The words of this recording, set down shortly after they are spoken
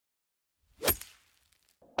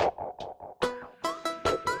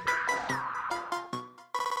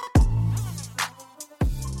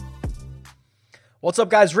What's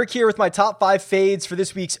up, guys? Rick here with my top 5 fades for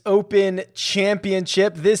this week's Open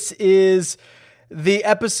Championship. This is the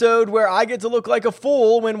episode where I get to look like a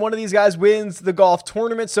fool when one of these guys wins the golf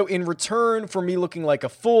tournament. So in return for me looking like a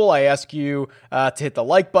fool, I ask you to hit the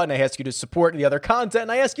like button. I ask you to support the other content.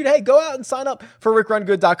 And I ask you to, hey, go out and sign up for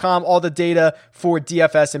rickrungood.com. All the data for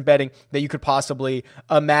DFS and betting that you could possibly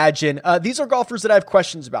imagine. These are golfers that I have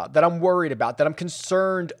questions about, that I'm worried about, that I'm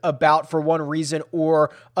concerned about for one reason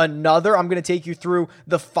or another. I'm going to take you through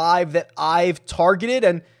the 5 that I've targeted,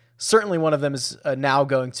 and certainly one of them is now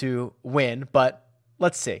going to win, but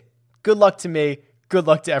let's see. Good luck to me. Good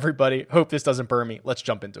luck to everybody. Hope this doesn't burn me. Let's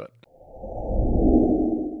jump into it.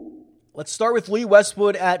 Let's start with Lee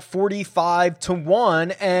Westwood at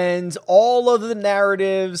 45-1, and all of the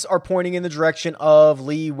narratives are pointing in the direction of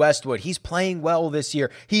Lee Westwood. He's playing well this year.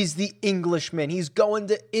 He's the Englishman. He's going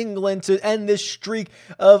to England to end this streak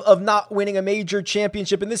of not winning a major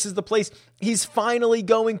championship, and this is the place he's finally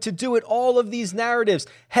going to do it. All of these narratives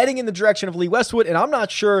heading in the direction of Lee Westwood, and I'm not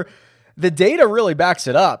sure the data really backs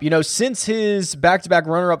it up. You know, since his back-to-back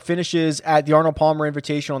runner-up finishes at the Arnold Palmer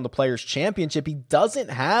Invitational and the Players Championship, he doesn't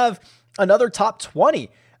have another top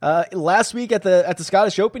 20. Last week at the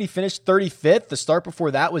Scottish Open, he finished 35th. The start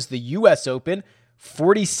before that was the U.S. Open,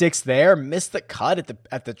 46th there. Missed the cut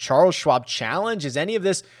at the Charles Schwab Challenge. Is any of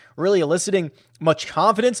this really eliciting much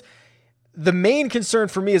confidence? The main concern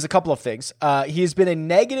for me is a couple of things. He has been a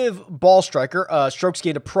negative ball striker, strokes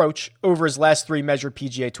gained approach, over his last 3 measured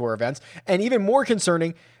PGA Tour events. And even more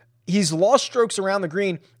concerning, he's lost strokes around the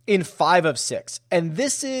green in 5 of 6. And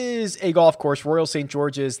this is a golf course, Royal St.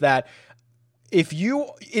 George's, that it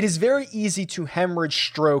is very easy to hemorrhage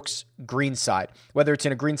strokes greenside, whether it's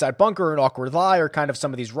in a greenside bunker or an awkward lie or kind of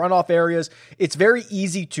some of these runoff areas. It's very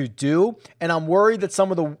easy to do. And I'm worried that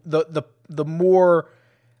some of the more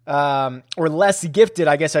or less gifted,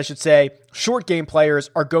 I guess I should say, short game players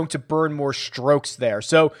are going to burn more strokes there.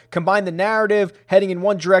 So combine the narrative heading in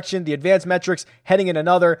one direction, the advanced metrics heading in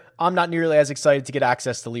another. I'm not nearly as excited to get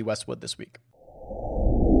access to Lee Westwood this week.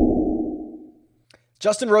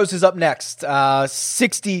 Justin Rose is up next,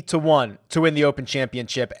 60-1 to win the Open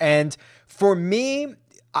Championship. And for me,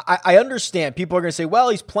 I understand people are going to say, well,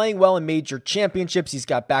 he's playing well in major championships. He's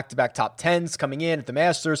got back-to-back top 10s coming in at the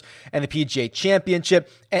Masters and the PGA Championship.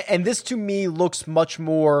 And this to me looks much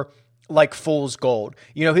more like fool's gold.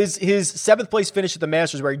 You know, his 7th place finish at the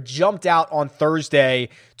Masters, where he jumped out on Thursday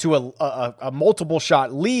to a multiple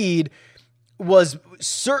shot lead, was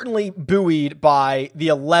certainly buoyed by the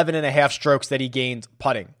 11.5 strokes that he gained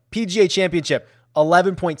putting. PGA Championship,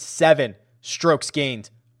 11.7 strokes gained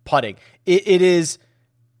putting. It is...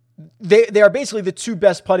 They are basically the 2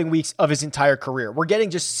 best putting weeks of his entire career. We're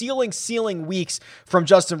getting just ceiling weeks from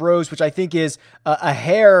Justin Rose, which I think is a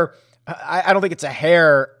hair. I don't think it's a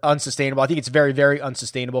hair unsustainable. I think it's very, very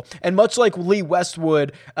unsustainable. And much like Lee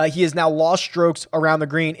Westwood, he has now lost strokes around the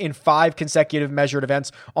green in 5 consecutive measured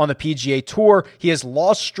events on the PGA Tour. He has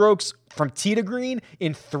lost strokes from tee to green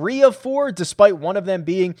in 3 of 4, despite one of them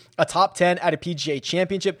being a top 10 at a PGA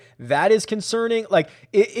Championship. That is concerning. Like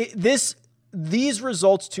these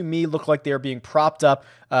results to me look like they're being propped up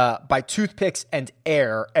by toothpicks and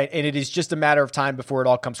air, and it is just a matter of time before it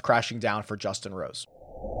all comes crashing down for Justin Rose.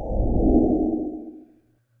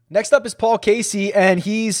 Next up is Paul Casey, and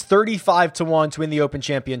he's 35-1 to win the Open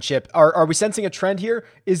Championship. Are we sensing a trend here?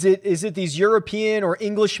 Is it these European or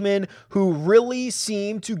Englishmen who really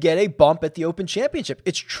seem to get a bump at the Open Championship?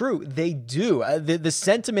 It's true, they do. The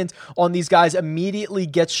sentiment on these guys immediately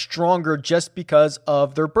gets stronger just because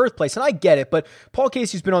of their birthplace, and I get it, but Paul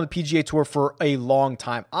Casey's been on the PGA Tour for a long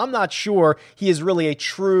time. I'm not sure he is really a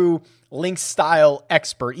true links style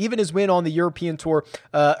expert. Even his win on the European Tour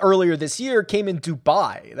earlier this year came in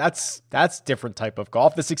Dubai. That's different type of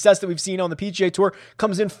golf. The success that we've seen on the PGA Tour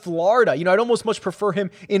comes in Florida. You know, I'd almost much prefer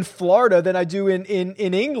him in Florida than I do in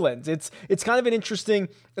England. It's kind of an interesting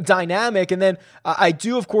dynamic. And then I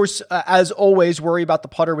do, of course, as always, worry about the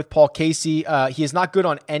putter with Paul Casey. He is not good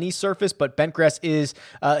on any surface, but bentgrass is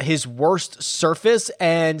his worst surface,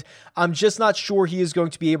 and I'm just not sure he is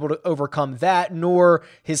going to be able to overcome that, nor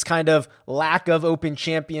his kind of lack of Open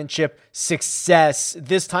Championship success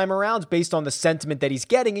this time around based on the sentiment that he's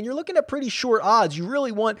getting. And you're looking at pretty short odds. You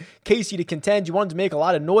really want Casey to contend. You want him to make a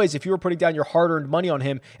lot of noise if you were putting down your hard-earned money on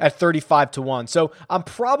him at 35-1. So I'm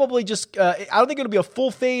probably just, I don't think it'll be a full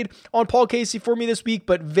fade on Paul Casey for me this week,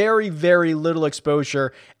 but very, very little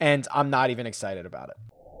exposure, and I'm not even excited about it.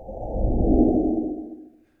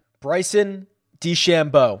 Bryson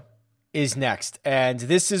DeChambeau is next. And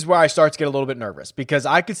this is where I start to get a little bit nervous, because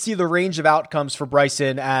I could see the range of outcomes for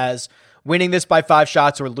Bryson as winning this by 5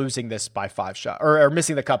 shots or losing this by 5 shots, or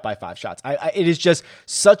missing the cut by 5 shots. It is just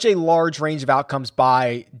such a large range of outcomes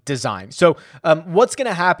by design. So what's going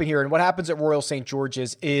to happen here, and what happens at Royal St.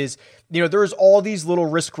 George's is, there's all these little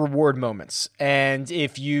risk reward moments. And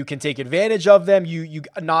if you can take advantage of them, you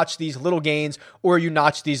notch these little gains or you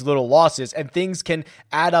notch these little losses, and things can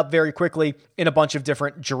add up very quickly in a bunch of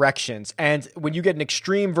different directions. And when you get an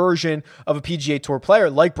extreme version of a PGA Tour player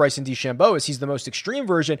like Bryson DeChambeau, as he's the most extreme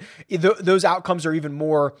version, those outcomes are even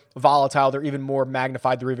more volatile. They're even more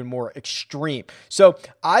magnified. They're even more extreme. So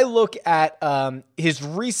I look at his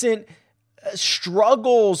recent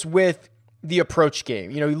struggles with the approach game.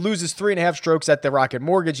 He loses 3.5 strokes at the Rocket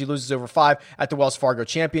Mortgage. He loses over 5 at the Wells Fargo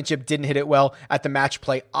Championship. Didn't hit it well at the match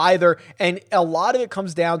play either. And a lot of it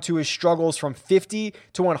comes down to his struggles from 50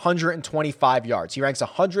 to 125 yards. He ranks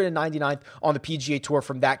 199th on the PGA Tour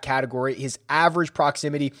from that category. His average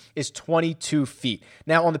proximity is 22 feet.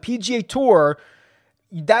 Now, on the PGA Tour,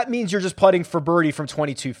 that means you're just putting for birdie from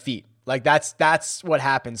 22 feet. Like that's what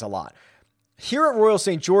happens a lot. Here at Royal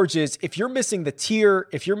St. George's, if you're missing the tier,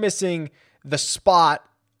 if you're missing the spot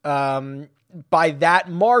by that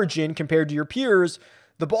margin compared to your peers,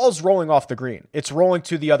 the ball's rolling off the green. It's rolling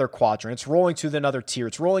to the other quadrant. It's rolling to another tier.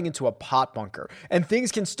 It's rolling into a pot bunker. And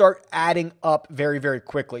things can start adding up very, very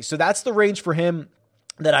quickly. So that's the range for him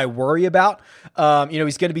that I worry about.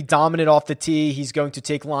 He's going to be dominant off the tee. He's going to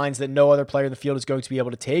take lines that no other player in the field is going to be able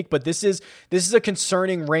to take. But this is a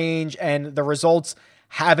concerning range, and the results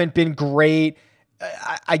haven't been great.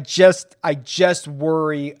 I just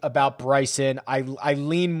worry about Bryson. I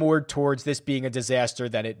lean more towards this being a disaster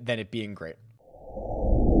than it being great.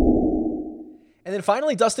 And then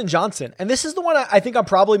finally, Dustin Johnson. And this is the one I think I'm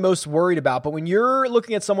probably most worried about. But when you're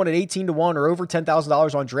looking at someone at 18-1 or over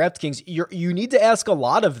 $10,000 on DraftKings, you need to ask a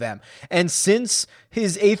lot of them. And since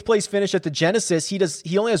his 8th place finish at the Genesis,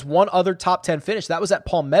 he only has one other top 10 finish. That was at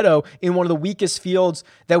Palmetto in one of the weakest fields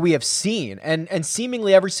that we have seen. And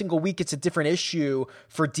seemingly every single week it's a different issue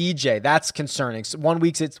for DJ. That's concerning. So one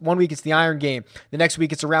week it's the iron game. The next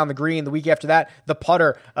week it's around the green. The week after that, the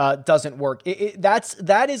putter doesn't work.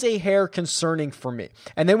 That is a hair concerning for me.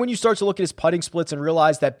 And then when you start to look at his putting splits and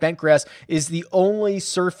realize that bentgrass is the only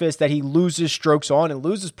surface that he loses strokes on and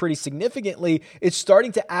loses pretty significantly, it's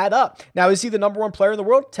starting to add up. Now, is he the number one player in the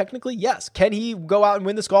world? Technically, yes. Can he go out and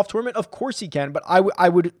win this golf tournament? Of course he can. But I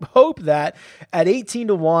would hope that at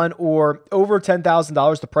 18-1 or over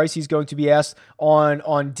 $10,000, the price he's going to be asked on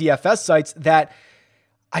DFS sites, that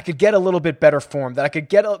I could get a little bit better form, that I could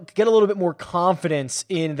get a little bit more confidence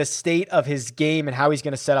in the state of his game and how he's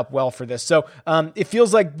going to set up well for this. So it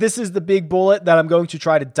feels like this is the big bullet that I'm going to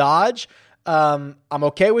try to dodge. I'm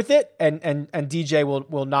okay with it, and DJ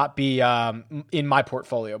will not be in my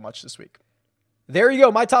portfolio much this week. There you go,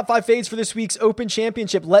 my top 5 fades for this week's Open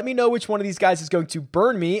Championship. Let me know which one of these guys is going to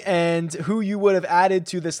burn me and who you would have added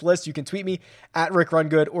to this list. You can tweet me at Rick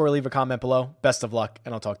Rungood or leave a comment below. Best of luck,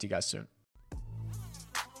 and I'll talk to you guys soon.